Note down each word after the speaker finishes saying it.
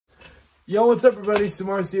Yo, what's up, everybody?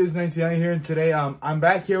 Samara Studios 99 here, and today I'm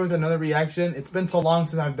back here with another reaction. It's been so long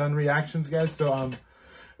since I've done reactions, guys. So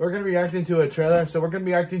we're gonna be reacting to a trailer. So we're gonna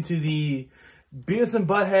be reacting to the Beavis and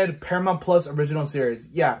Butt-Head Paramount Plus original series.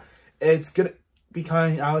 Yeah, it's gonna be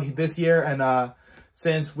coming out this year, and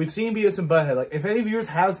since we've seen Beavis and Butt-Head, like if any viewers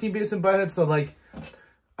have seen Beavis and Butt-Head, so like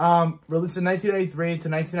released in 1993 to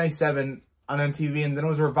 1997 on MTV, and then it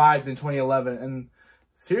was revived in 2011. And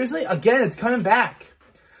seriously, again, it's coming back.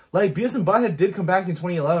 Like, Beavis and Butt-Head did come back in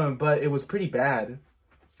 2011, but it was pretty bad.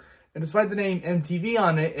 And despite the name MTV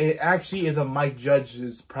on it, it actually is a Mike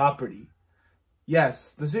Judge's property.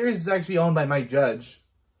 Yes, the series is actually owned by Mike Judge.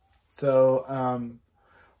 So,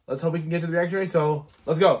 let's hope we can get to the reaction. So,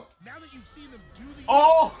 let's go. Now that you've seen them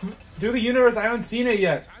do the universe. I haven't seen it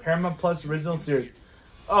yet. Paramount Plus original series.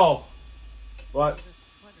 Oh. What?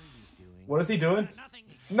 What is he doing?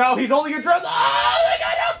 No, he's holding a drum. Oh, they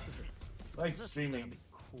got him! Like streaming.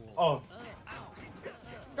 Oh.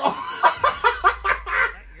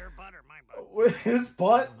 Your butt or my butt? With his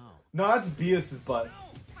butt? No, that's Beavis' butt.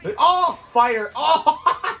 Oh, fire!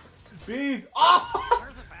 Oh, bees! Oh,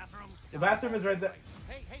 Where's the bathroom? The bathroom is right there.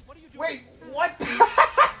 Hey, what are you doing? Wait, what?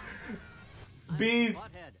 Bees.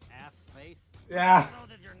 Butt-head, ass face. Yeah.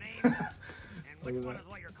 What is your name? And which one is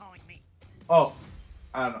what you're calling me? Oh,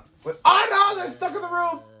 I don't know. Wait. Oh no, they're stuck in the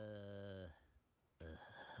roof.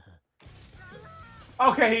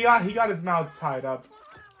 Okay, he got his mouth tied up.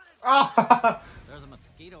 Oh. There's a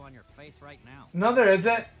mosquito on your face right now. No, there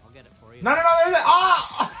isn't. I'll get it for you. No, there isn't.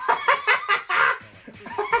 Oh.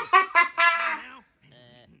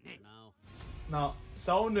 No. No,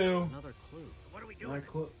 so new. Another clue. What are we doing?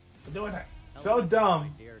 We're doing it. So dumb. My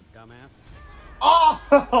dear dumbass.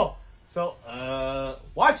 Oh. So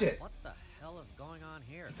watch it. What the hell is going on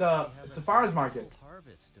here? It's a farmer's market.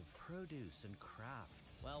 Harvest of produce and crafts.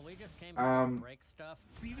 Well, we just came Um, to break stuff.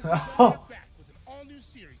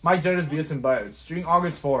 Mike Judge's Beavis and Butt-Head, streaming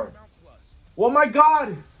August 4. Oh my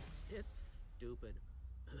God! It's stupid.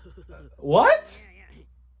 What?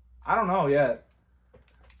 I don't know yet.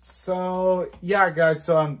 So yeah, guys.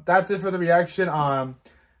 So that's it for the reaction on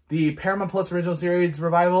the Paramount Plus original series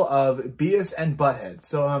revival of Beavis and Butt-Head.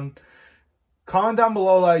 So comment down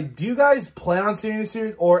below, like, do you guys plan on seeing the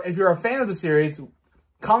series, or if you're a fan of the series?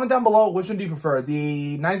 Comment down below, which one do you prefer?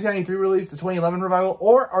 The 1993 release, the 2011 revival,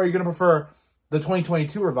 or are you going to prefer the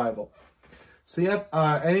 2022 revival? So, yep.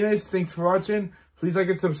 Anyways, thanks for watching. Please like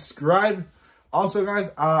and subscribe. Also,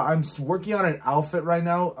 guys, I'm working on an outfit right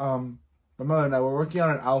now. My mother and I, we're working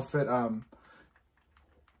on an outfit.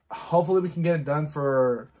 Hopefully, we can get it done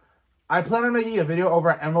for... I plan on making a video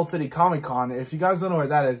over at Emerald City Comic Con. If you guys don't know where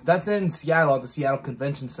that is, that's in Seattle at the Seattle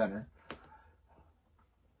Convention Center.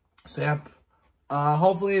 So, yep.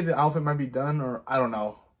 Hopefully the outfit might be done, or I don't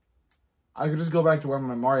know. I could just go back to wearing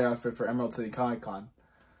my Mario outfit for Emerald City Comic Con.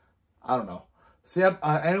 I don't know. So, yep.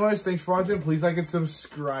 Anyways, thanks for watching. Please like and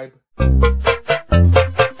subscribe.